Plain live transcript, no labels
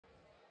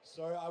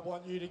So I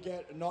want you to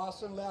get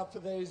nice and loud for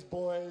these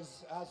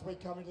boys as we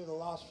come into the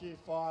last few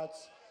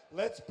fights.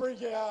 Let's bring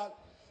out,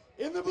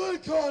 in the blue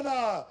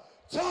corner,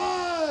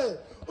 Otto!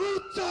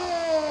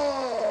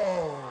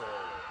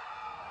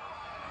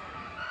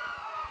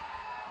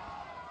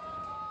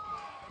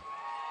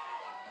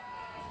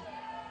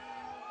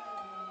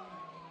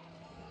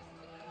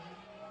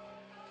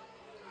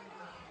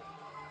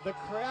 The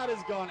crowd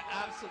has gone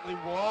absolutely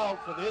wild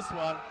for this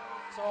one.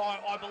 So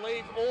I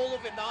believe all of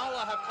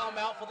Inala have come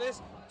out for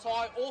this.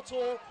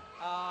 Otto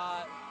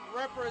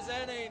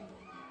representing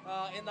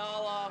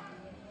Inala.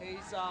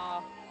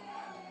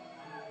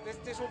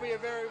 This will be a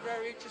very,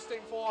 very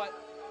interesting fight.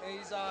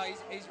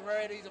 He's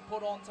ready to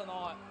put on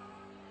tonight.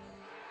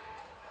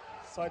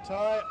 So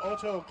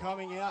Otto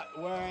coming out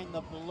wearing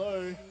the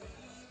blue,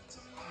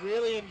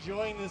 really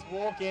enjoying this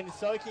walk-in,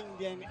 soaking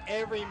in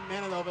every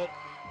minute of it.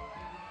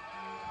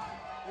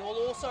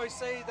 You'll also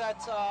see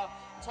that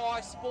Ty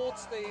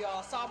sports the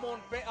Samoan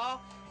Better,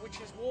 which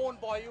is worn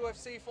by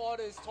UFC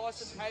fighters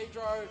Tyson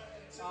Pedro,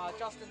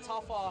 Justin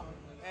Tuffer,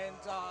 and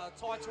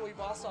Tai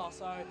Tuivasa.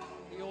 So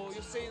you'll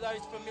see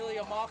those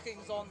familiar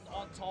markings on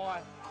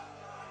Ty.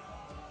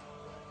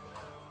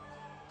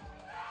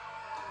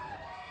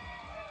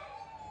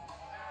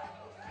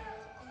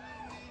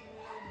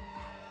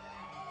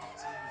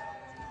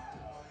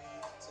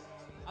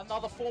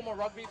 Another former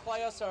rugby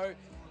player, so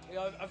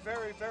a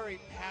very,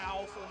 very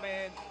powerful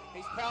man.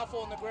 He's powerful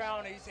on the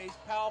ground. He's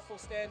powerful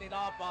standing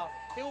up.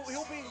 He'll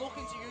be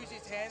looking to use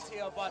his hands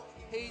here, but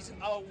he's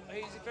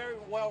very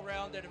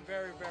well-rounded and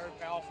very, very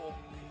powerful.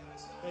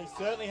 He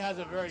certainly has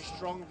a very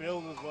strong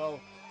build as well.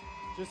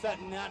 Just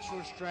that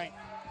natural strength.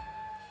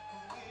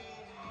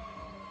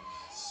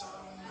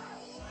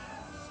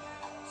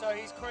 So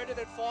he's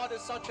credited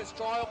fighters such as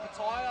Jaya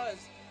Pataya as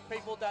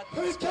people that.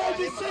 Who's going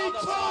to see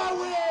Ty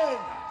win?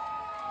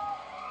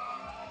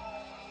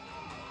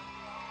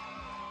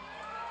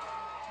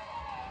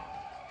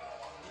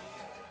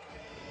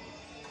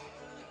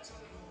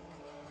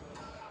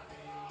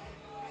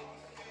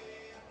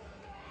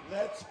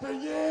 Let's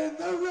bring in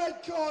the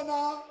red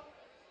corner,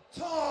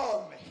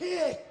 Tom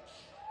Hick.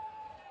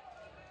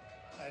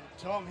 And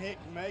Tom Hick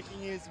making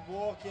his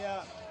walk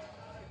out.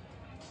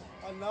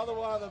 Another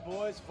one of the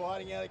boys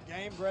fighting out at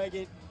Game Bred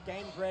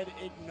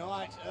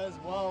Ignite as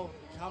well,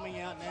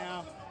 coming out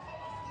now.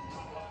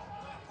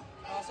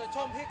 So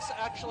Tom Hicks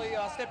actually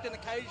stepped in the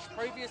cage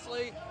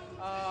previously.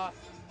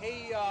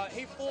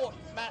 He fought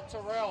Matt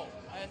Terrell,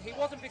 and he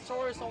wasn't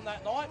victorious on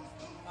that night.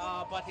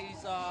 But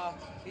he's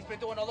been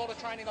doing a lot of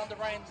training under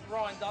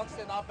Ryan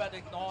Dunstan up at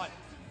Ignite.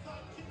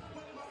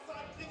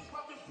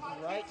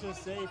 Great to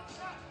see.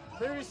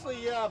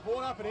 Previously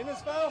born up in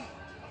Innisfail.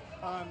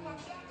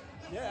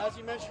 Yeah, as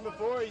you mentioned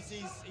before, he's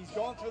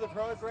gone through the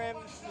program.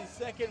 This is his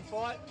second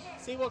fight.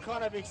 See what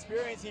kind of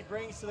experience he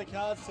brings to the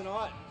cards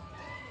tonight.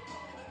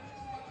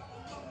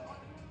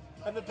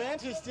 And the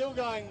banter's still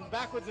going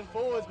backwards and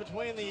forwards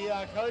between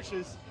the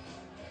coaches.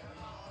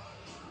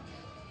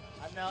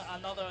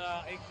 Another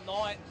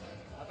Ignite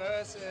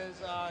versus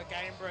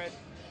Game Bred,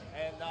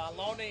 and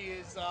Lonnie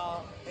is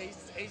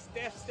he's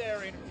death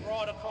staring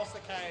right across the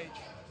cage.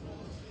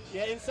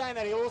 Yeah, in saying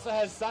that, he also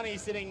has Sonny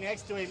sitting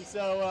next to him,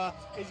 so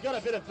he's got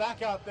a bit of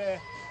backup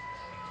there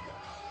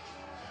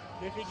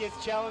if he gets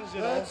challenged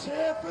at all. Let's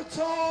hear for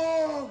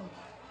Tom.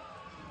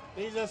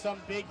 These are some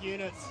big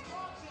units.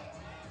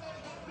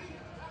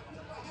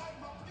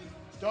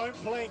 Don't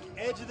blink,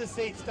 edge of the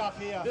seat stuff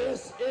here.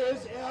 This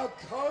is our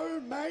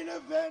co-main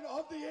event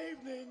of the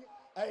evening,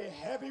 a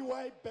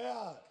heavyweight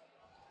bout.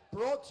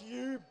 Brought to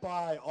you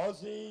by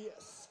Aussie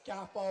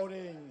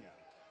Scaffolding.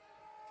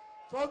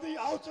 From the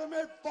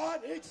Ultimate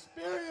Fight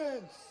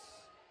Experience,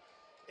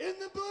 in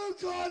the blue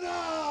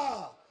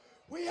corner,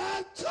 we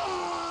have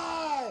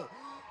Ty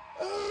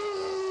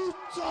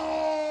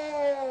Otto.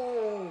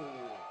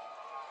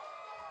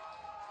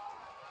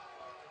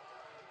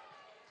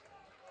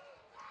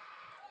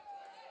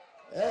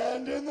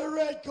 And in the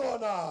red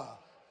corner,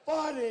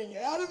 fighting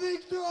out of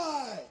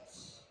Ignite,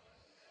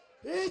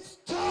 it's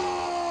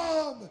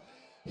Tom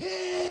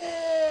Hick.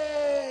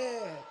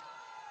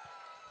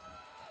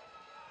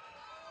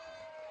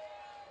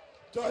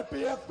 Don't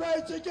be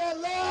afraid to get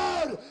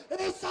loud.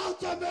 It's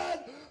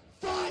Ultimate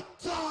Fight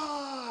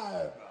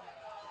time.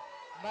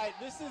 Mate,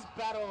 this is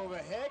battle over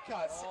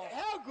haircuts. Oh.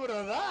 How good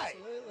are they?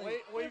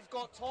 We've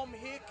got Tom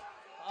Hick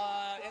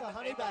in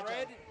Honey the Badger.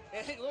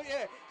 red. Look,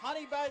 yeah,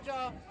 Honey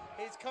Badger.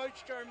 His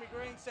coach Jeremy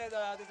Green said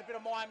there's a bit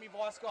of Miami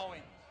Vice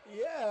going.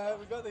 Yeah,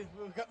 we've got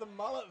the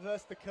mullet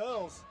versus the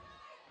curls.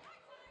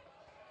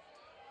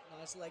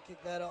 Nice leg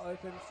kick there to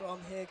open from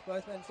Hick.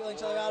 Both men feeling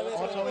each other out of it.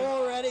 Otto.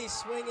 Already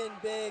swinging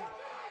big.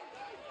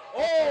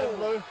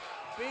 Oh,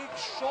 big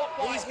shot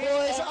by These Hick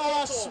boys on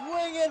are Otto.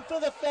 swinging for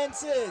the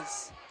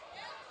fences.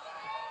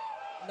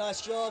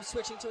 Nice job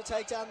switching to a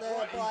takedown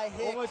there by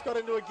Hick. Almost got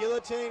into a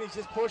guillotine. He's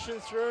just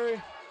pushing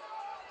through.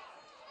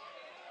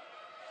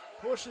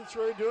 Pushing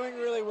through, doing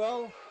really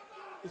well.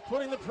 He's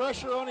putting the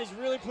pressure on. He's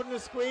really putting the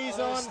squeeze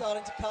Oh, on.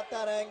 starting to cut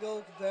that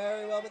angle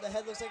very well, but the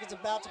head looks like it's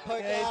about to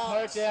poke Yeah, out.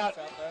 he's poked out.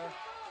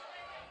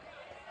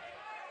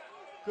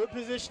 Good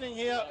positioning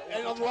here,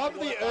 and I love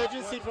the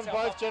urgency from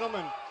both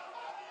gentlemen.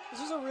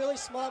 This was a really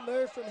smart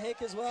move from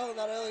Hick as well in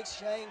that early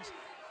exchange.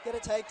 Get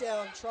a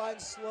takedown, try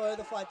and slow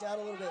the fight down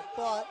a little bit,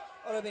 but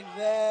Otto been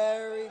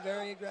very,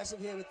 very aggressive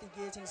here with the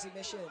guillotine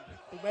submission.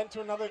 He went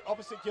to another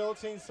opposite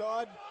guillotine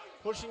side,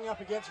 pushing up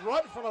against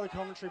right in front of the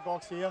commentary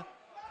box here.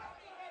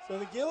 So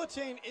the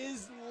guillotine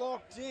is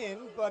locked in,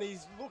 but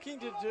he's looking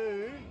to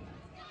do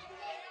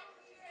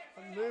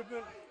a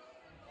movement.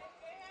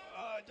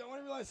 I don't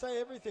want to really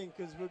say everything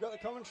because we've got the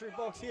commentary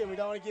box here. We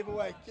don't want to give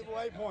away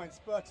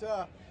points, but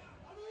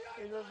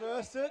he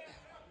reversed it.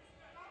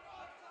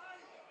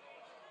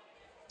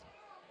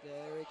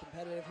 Very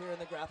competitive here in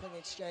the grappling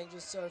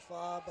exchanges so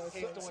far. Both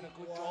He's doing a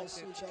good job to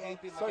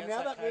keep him So against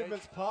now that cage.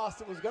 movement's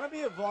passed, it was going to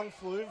be a Von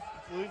Fluve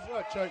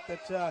choke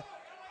that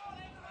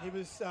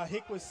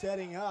Hick was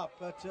setting up,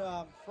 but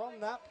from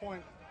that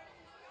point,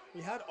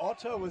 we had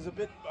Otto was a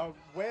bit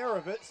aware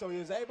of it, so he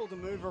was able to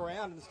move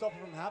around and stop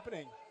it from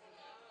happening.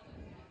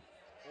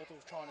 Otto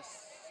was trying to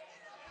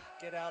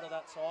get out of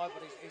that side,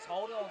 but he's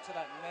holding on to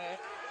that neck.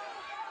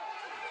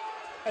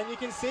 And you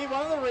can see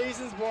one of the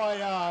reasons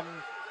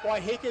why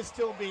Hick is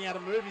still being able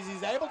to move is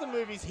he's able to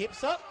move his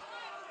hips up,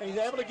 and he's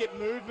able to get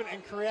movement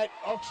and create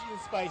oxygen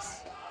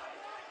space.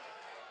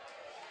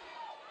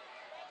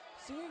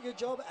 He's doing a good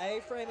job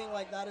A-framing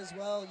like that as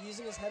well,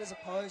 using his head as a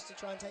post to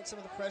try and take some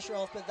of the pressure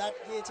off, but that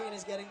guillotine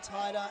is getting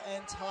tighter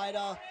and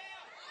tighter.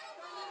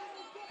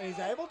 And he's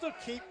able to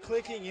keep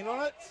clicking in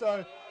on it,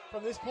 so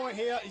from this point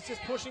here, he's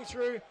just pushing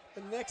through.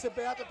 The neck's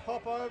about to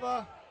pop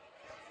over.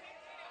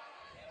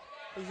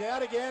 He's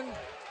out again.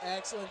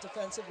 Excellent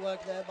defensive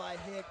work there by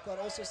Hick, but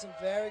also some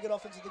very good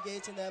offense with the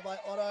guillotine there by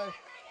Otto.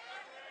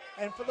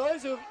 And for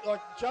those who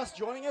are just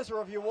joining us,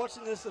 or if you're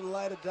watching this at a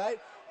later date,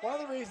 one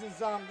of the reasons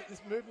that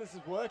this movement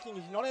is working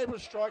is you're not able to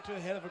strike to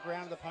the head of a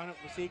grounded opponent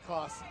with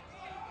C-class.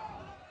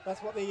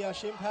 That's what the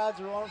shin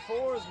pads are on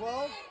for as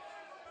well.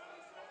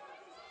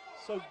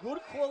 So good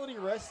quality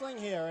wrestling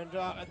here, and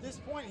at this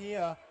point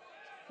here,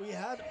 we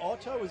had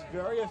Otto was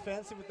very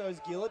offensive with those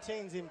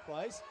guillotines in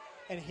place,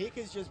 and Hick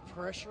is just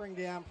pressuring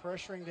down.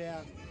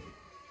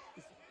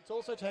 It's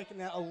also taken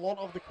out a lot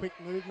of the quick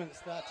movements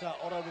that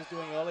Otto was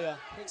doing earlier.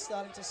 Hick's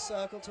starting to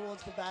circle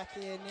towards the back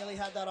here, nearly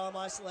had that arm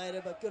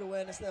isolated, but good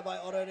awareness there by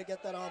Otto to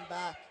get that arm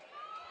back.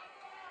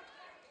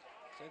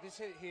 So this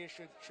hit here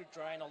should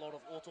drain a lot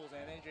of Otto's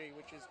energy,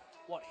 which is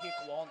what Hick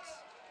wants.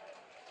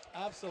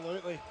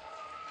 Absolutely.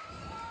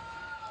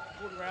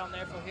 Good round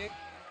there for Hick.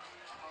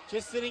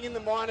 Just sitting in the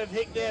mind of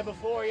Hick there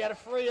before, he had a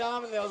free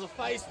arm and there was a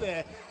face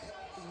there.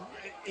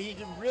 He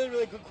did really,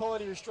 really good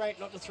quality restraint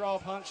not to throw a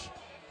punch.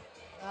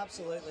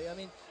 Absolutely. I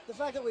mean, the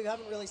fact that we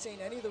haven't really seen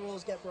any of the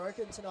rules get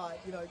broken tonight,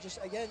 you know, just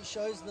again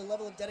shows the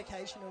level of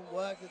dedication and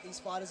work that these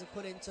fighters have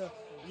put into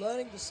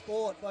learning the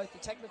sport, both the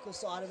technical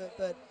side of it,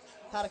 but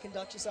how to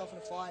conduct yourself in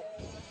a fight.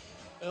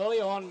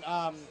 Early on,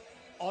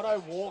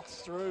 Otto walked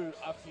through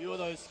a few of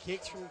those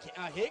kicks from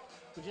Hick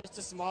with just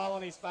a smile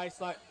on his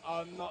face like,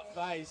 I'm not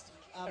phased.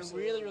 Absolutely.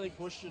 And really, really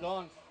pushed it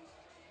on.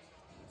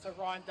 So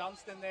Ryan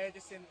Dunstan there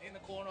just in the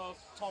corner of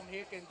Tom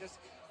Hick and just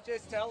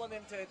telling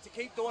him to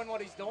keep doing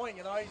what he's doing.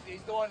 You know,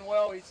 he's doing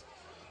well. He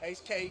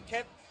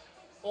kept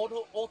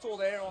Otto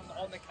there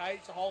on the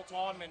cage the whole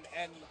time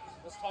and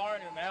was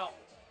tiring him out.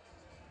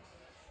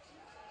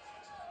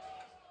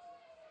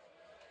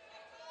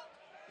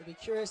 We'll be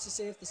curious to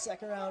see if the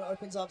second round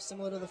opens up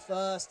similar to the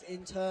first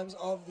in terms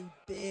of the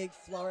big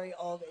flurry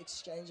of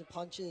exchange of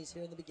punches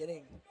here in the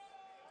beginning.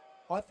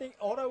 I think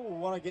Otto will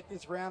want to get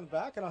this round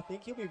back, and I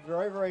think he'll be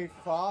very, very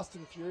fast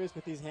and furious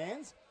with his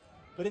hands.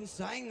 But in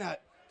saying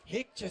that,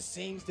 Hick just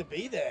seems to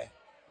be there.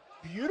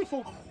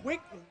 Beautiful,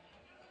 quick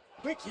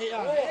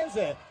hands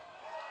there.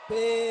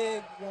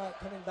 Big right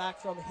coming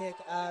back from Hick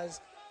as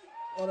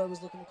Otto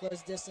was looking to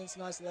close distance.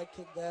 Nice leg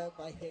kick there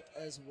by Hick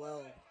as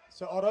well.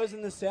 So Otto's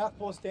in the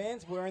southpaw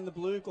stance, wearing the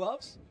blue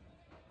gloves.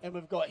 And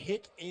we've got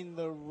Hick in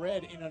the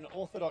red in an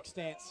orthodox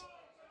stance.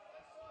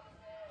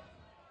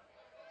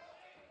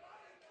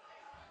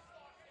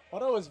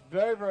 Otto was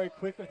very, very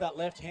quick with that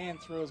left hand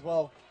through as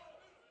well.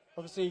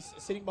 Obviously he's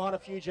sitting behind a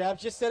few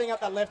jabs, just setting up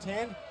that left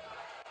hand.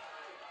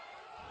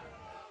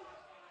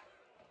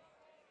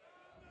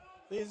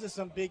 These are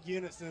some big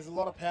units, and there's a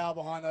lot of power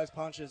behind those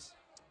punches.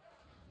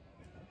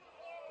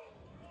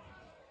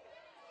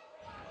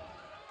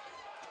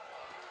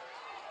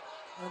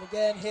 And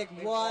again, Hick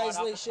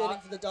wisely shooting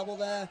for the double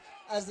there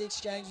as the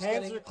exchange is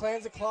getting...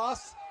 Clans of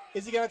class.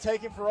 Is he going to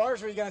take him for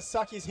Irish, or are you going to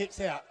suck his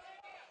hips out?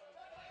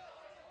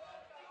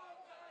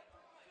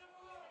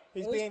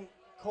 He's being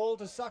called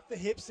to suck the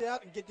hips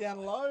out and get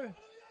down low.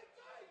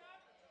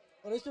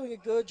 Well, he's doing a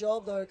good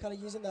job, though, kind of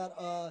using that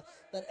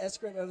that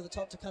S-grip over the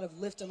top to kind of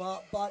lift him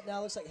up. But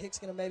now looks like Hick's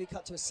going to maybe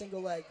cut to a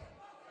single leg.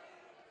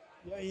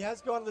 Yeah, he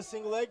has gone to the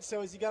single leg, so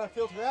is he going to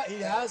filter out?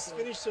 He has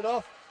finished it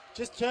off.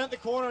 Just turned the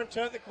corner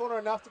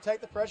enough to take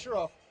the pressure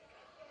off.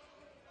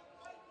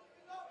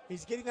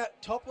 He's getting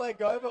that top leg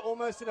over,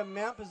 almost in a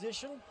mount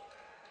position.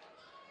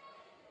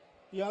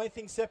 The only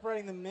thing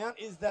separating the mount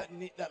is that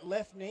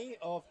left knee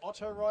of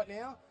Otto right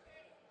now.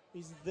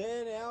 He's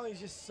there now.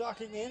 He's just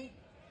sucking in.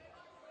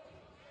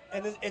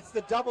 And it's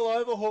the double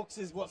overhooks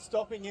is what's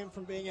stopping him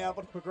from being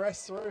able to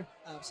progress through.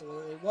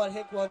 Absolutely. What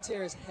Hick wants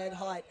here is head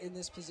height in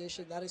this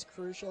position. That is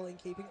crucial in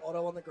keeping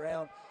Otto on the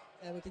ground.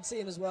 And we can see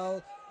him as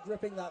well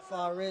gripping that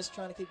far wrist,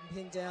 trying to keep him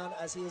pinned down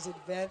as he is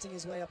advancing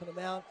his way up in the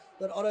mount.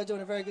 But Otto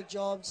doing a very good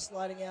job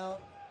sliding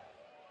out.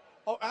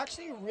 I'm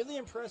actually really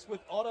impressed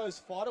with Otto's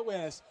fight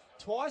awareness.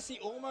 Twice he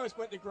almost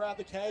went to grab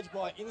the cage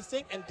by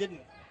instinct and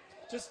didn't.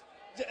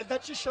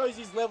 That just shows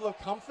his level of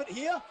comfort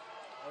here.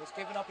 Oh, he's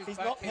giving up his He's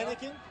back not here.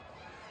 panicking.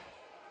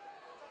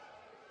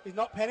 He's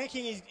not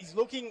panicking. He's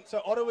looking.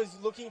 So Otto is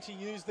looking to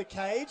use the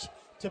cage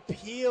to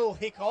peel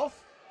Hick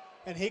off,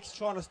 and Hick's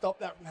trying to stop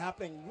that from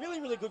happening. Really,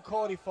 really good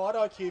quality fight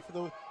IQ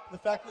for the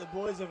fact that the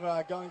boys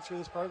are going through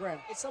this program.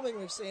 It's something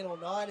we've seen all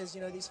night is,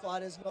 these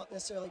fighters not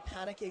necessarily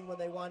panicking when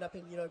they wind up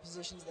in,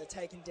 positions they're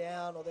taken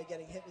down or they're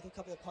getting hit with a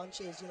couple of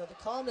punches. The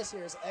calmness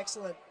here is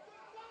excellent.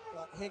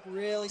 But Hick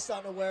really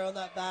starting to wear on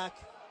that back.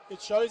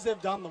 It shows they've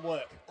done the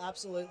work.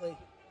 Absolutely.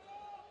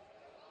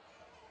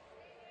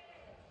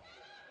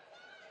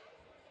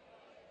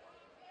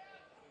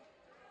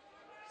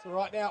 So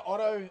right now,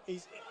 Otto,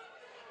 he's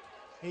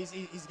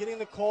getting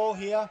the call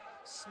here.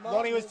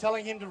 Lonnie was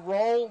telling him to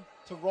roll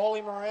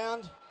him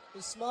around.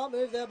 A smart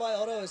move there by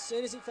Otto. As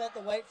soon as he felt the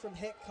weight from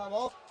Hick come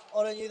off,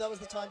 Otto knew that was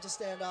the time to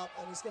stand up,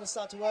 and he's going to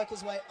start to work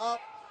his way up,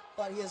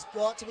 but he has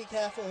got to be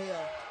careful here.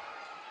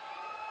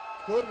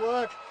 Good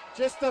work.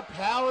 Just the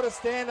power to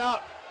stand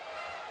up.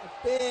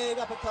 A big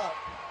uppercut.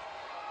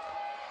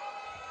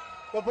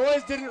 The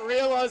boys didn't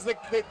realize the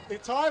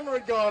timer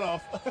had gone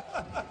off.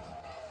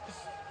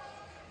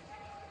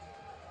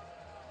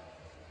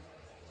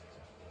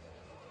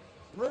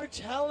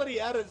 Brutality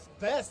at its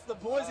best. The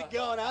boys are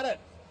going at it.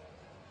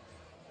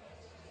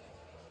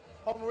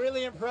 I'm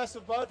really impressed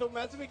with both of them.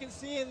 As we can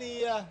see in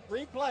the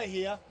replay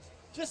here,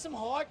 just some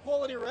high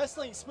quality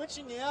wrestling,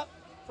 switching out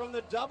from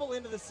the double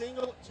into the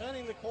single,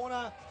 turning the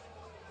corner.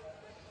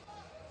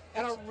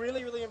 And I'm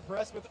really, really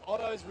impressed with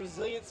Otto's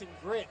resilience and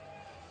grit.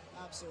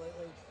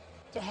 Absolutely.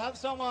 To have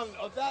someone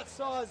of that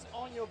size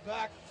on your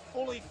back,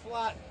 fully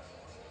flat,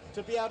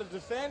 to be able to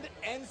defend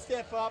and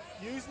step up,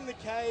 using the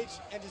cage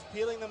and just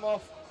peeling them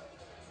off.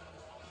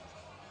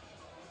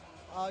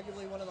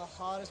 Arguably one of the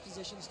hardest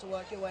positions to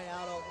work your way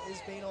out of is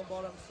being on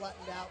bottom,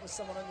 flattened out with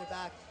someone on your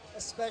back,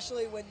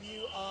 especially when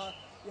you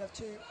have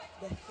two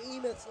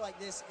behemoths like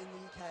this in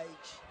the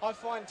cage. I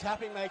find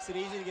tapping makes it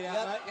easy to get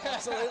out, mate.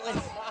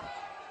 Absolutely.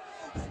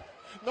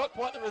 Not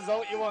quite the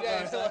result you want, though.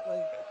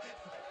 Exactly.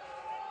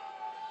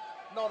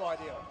 Not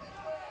ideal.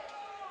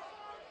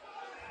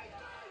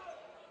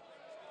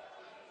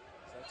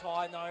 So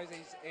Ty knows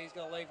he's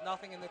going to leave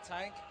nothing in the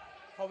tank.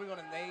 Probably going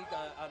to need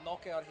a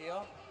knockout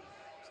here.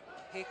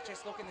 Hick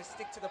just looking to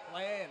stick to the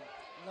plan.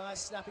 Nice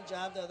snappy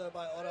jab there, though,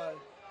 by Otto.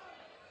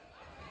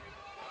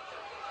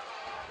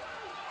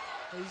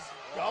 He's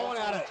going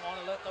at it.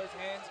 Trying to let those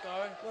hands go.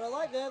 What I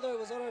like there, though,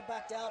 was Otto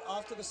backed out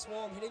after the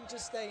swarm. He didn't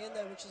just stay in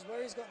there, which is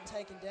where he's gotten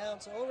taken down.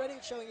 So already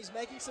it's showing he's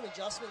making some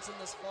adjustments in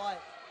this fight.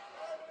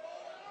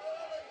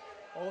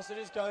 Also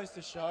just goes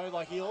to show,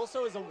 like, he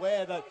also is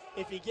aware that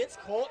if he gets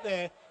caught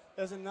there,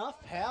 there's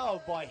enough power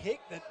by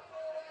Hick that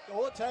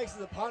all it takes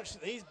is a punch to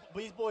these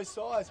boys'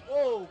 size.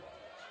 Whoa!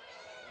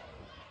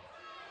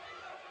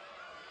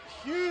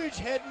 Huge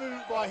head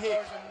move by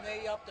Hick. Throws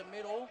a knee up the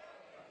middle.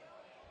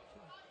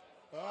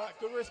 All right,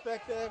 good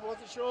respect there.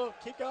 Wasn't sure.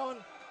 Keep going.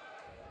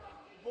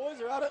 Boys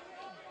are at it.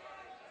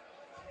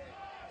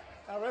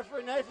 Our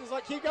referee Nathan's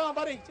like, keep going,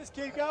 buddy. Just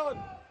keep going.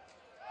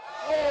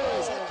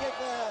 Nice head kick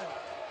there.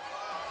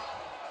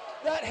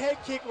 That head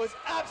kick was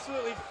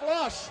absolutely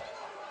flush.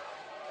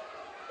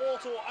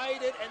 Otto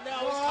aided, and now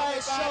he's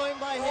Nice coming back. showing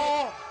by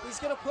Hick. He's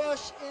going to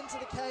push into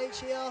the cage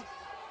here.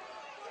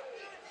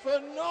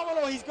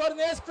 Phenomenal. He's got an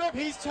S grip.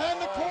 He's turned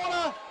the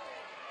corner.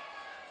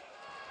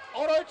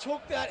 Otto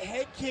took that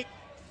head kick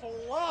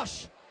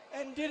flush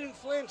and didn't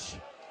flinch.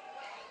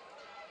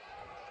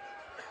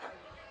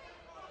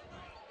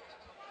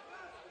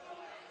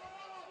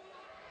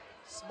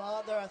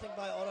 Smart there, I think,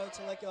 by Otto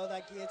to let go of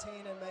that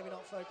guillotine and maybe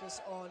not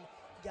focus on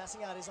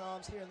gassing out his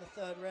arms here in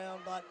the third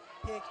round. But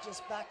Hick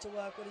just back to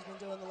work what he's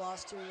been doing the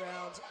last 2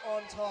 rounds,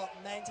 on top,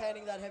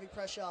 maintaining that heavy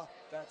pressure.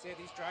 That's it.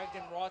 He's dragged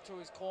him right to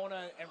his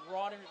corner and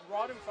right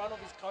in front of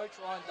his coach,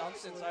 Ryan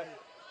Dunstan. So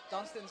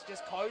Dunstan's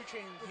just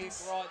coaching Hick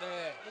right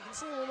there. You can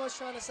see him almost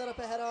trying to set up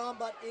a head arm,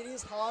 but it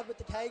is hard with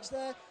the cage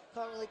there.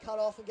 Can't really cut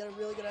off and get a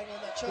really good angle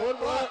on that choke. Good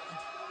work.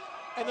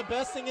 And the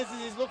best thing is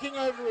he's looking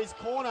over his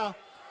corner.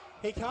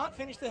 He can't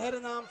finish the head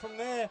and arm from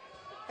there.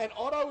 And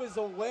Otto is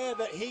aware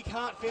that he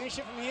can't finish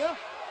it from here.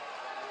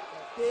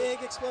 Big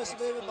explosive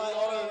movement by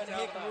Otto, and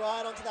Hick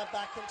right onto that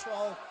back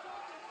control.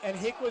 And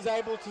Hick was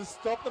able to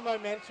stop the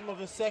momentum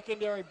of a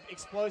secondary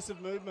explosive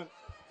movement.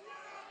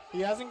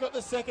 He hasn't got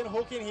the second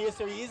hook in here,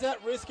 so he is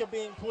at risk of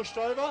being pushed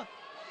over.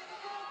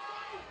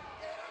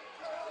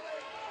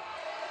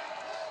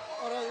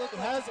 Otto looked It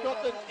like has he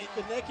got did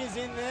the neck is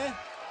in there.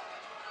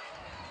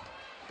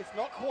 It's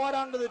not quite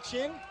under the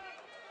chin.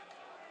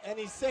 And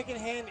his second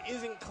hand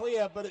isn't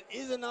clear, but it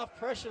is enough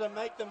pressure to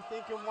make them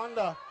think and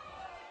wonder.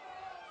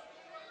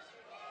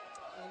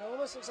 And it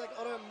almost looks like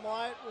Otto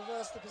might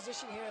reverse the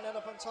position here and end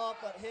up on top,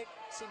 but Hick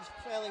seems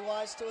fairly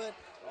wise to it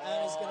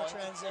and is going to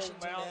transition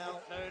to now.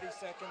 30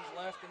 seconds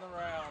left in the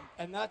round.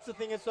 And that's the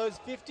thing, it's those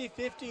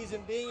 50-50s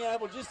and being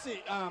able just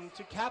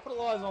to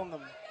capitalise on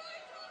them.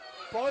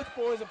 Both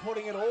boys are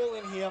putting it all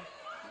in here.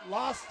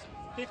 Last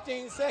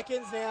 15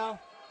 seconds now.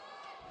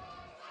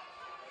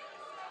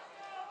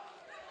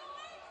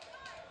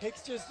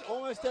 Hick's just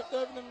almost stepped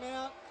over the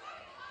mount.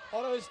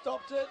 Otto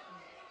stopped it.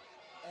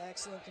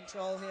 Excellent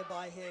control here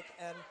by Hick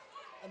and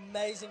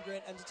amazing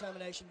grit and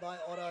determination by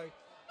Otto.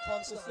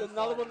 Constantly This is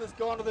another fighting. one that's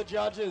gone to the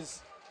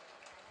judges.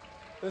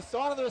 The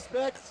sign of the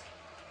respect.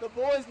 The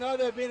boys know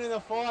they've been in a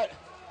fight.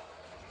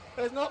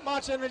 There's not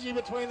much energy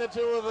between the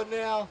two of them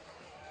now.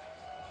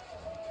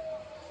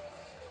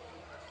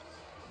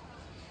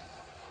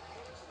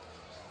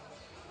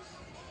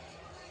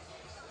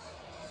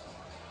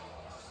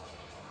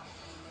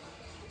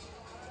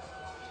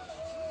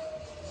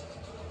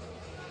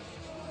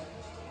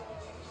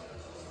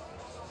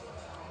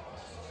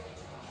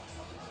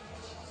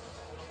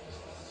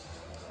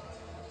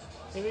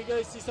 Here we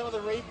go, see some of the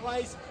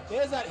replays.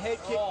 There's that head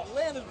kick,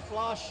 landed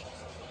flush.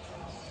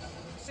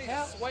 See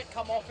the sweat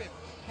come off him.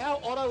 How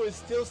Otto is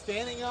still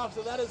standing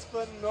after that is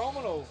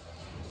phenomenal.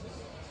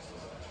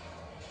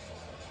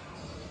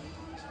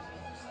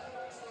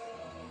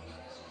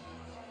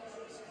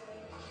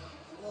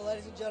 Well,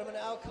 ladies and gentlemen,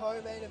 our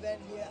co-main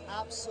event here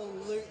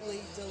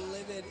absolutely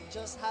delivered,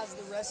 just as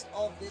the rest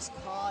of this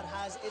card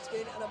has. It's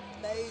been an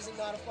amazing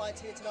night of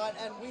fights here tonight,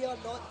 and we are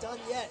not done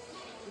yet.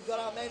 We've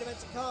got our main event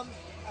to come,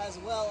 as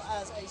well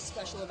as a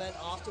special event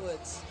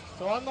afterwards.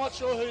 So I'm not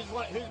sure who's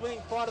winning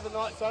fight of the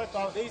night so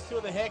far. These two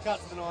are the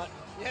haircuts tonight.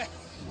 Yeah.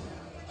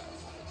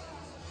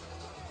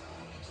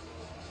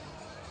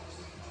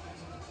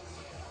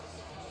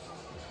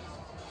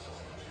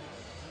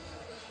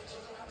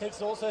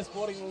 Hick's also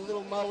sporting a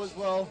little mo as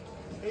well.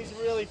 He's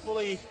really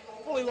fully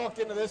locked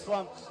into this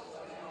one.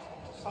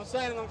 I'm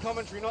saying it on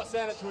commentary, not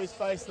saying it to his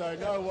face though,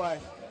 no way.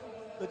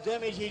 The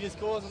damage he just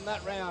caused in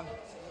that round.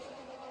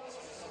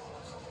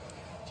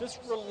 Just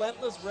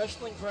relentless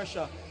wrestling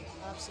pressure.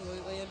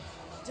 Absolutely, and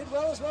did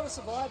well as well to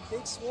survive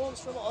big swarms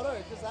from Otto,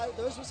 because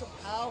those were some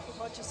powerful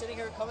punches sitting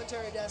here at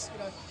commentary desk,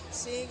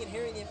 seeing and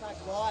hearing the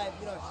impact live,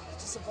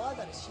 to survive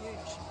that is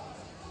huge.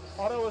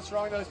 Otto was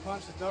throwing those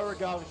punches, no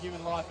regard for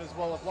human life as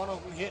well. If one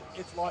of them hit,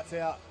 it's lights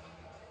out.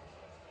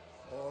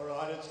 All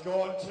right, it's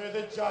gone to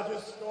the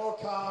judges'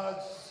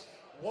 scorecards.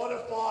 What a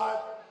fight.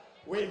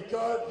 We've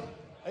got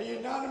a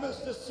unanimous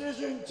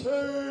decision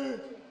to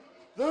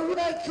the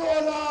red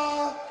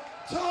corner,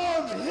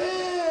 Tom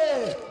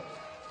Hick.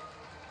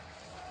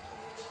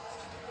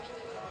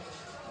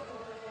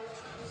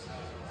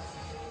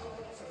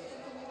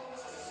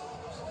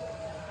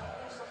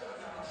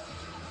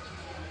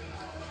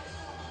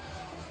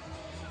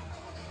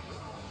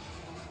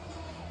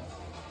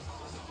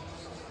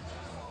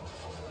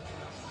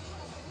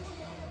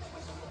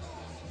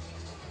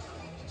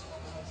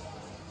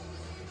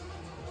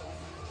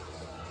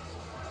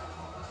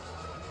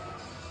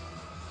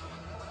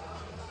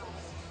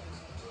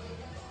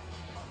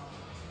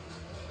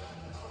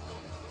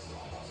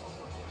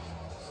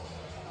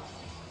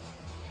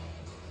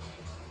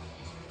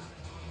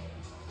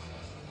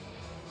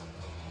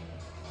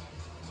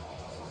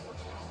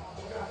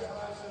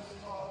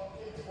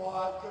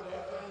 Good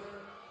effort.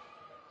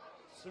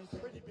 Some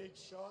pretty big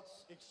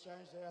shots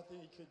exchanged there, I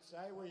think you could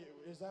say.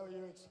 Is that what you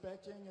were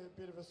expecting? A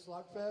bit of a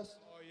slugfest?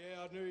 Oh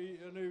yeah, I knew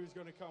he was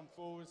going to come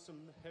forward some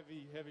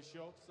heavy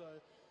shots.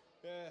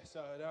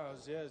 So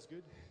yeah, it's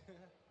good.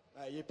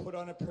 You put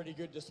on a pretty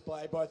good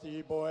display, both of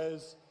you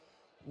boys.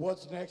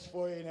 What's next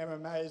for you in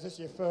MMA? Is this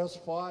your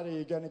first fight? Are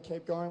you going to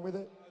keep going with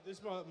it? This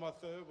is my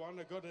third one.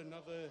 I got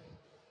another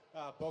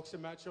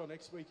boxing match on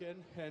next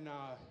weekend, and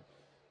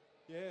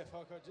yeah,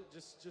 fuck,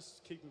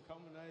 just keep them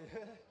coming,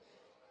 eh?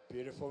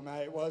 Beautiful,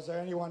 mate. Was there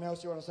anyone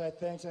else you want to say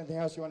thanks? Anything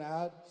else you want to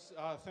add?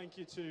 Thank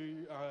you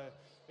to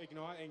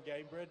Ignite and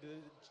Gamebred.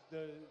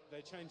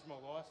 They changed my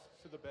life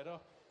for the better.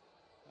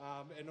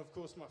 And of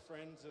course my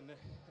friends and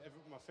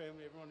my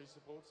family, everyone who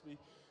supports me.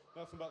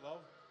 Nothing but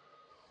love.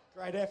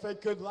 Great effort.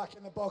 Good luck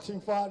in the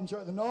boxing fight.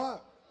 Enjoy the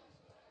night.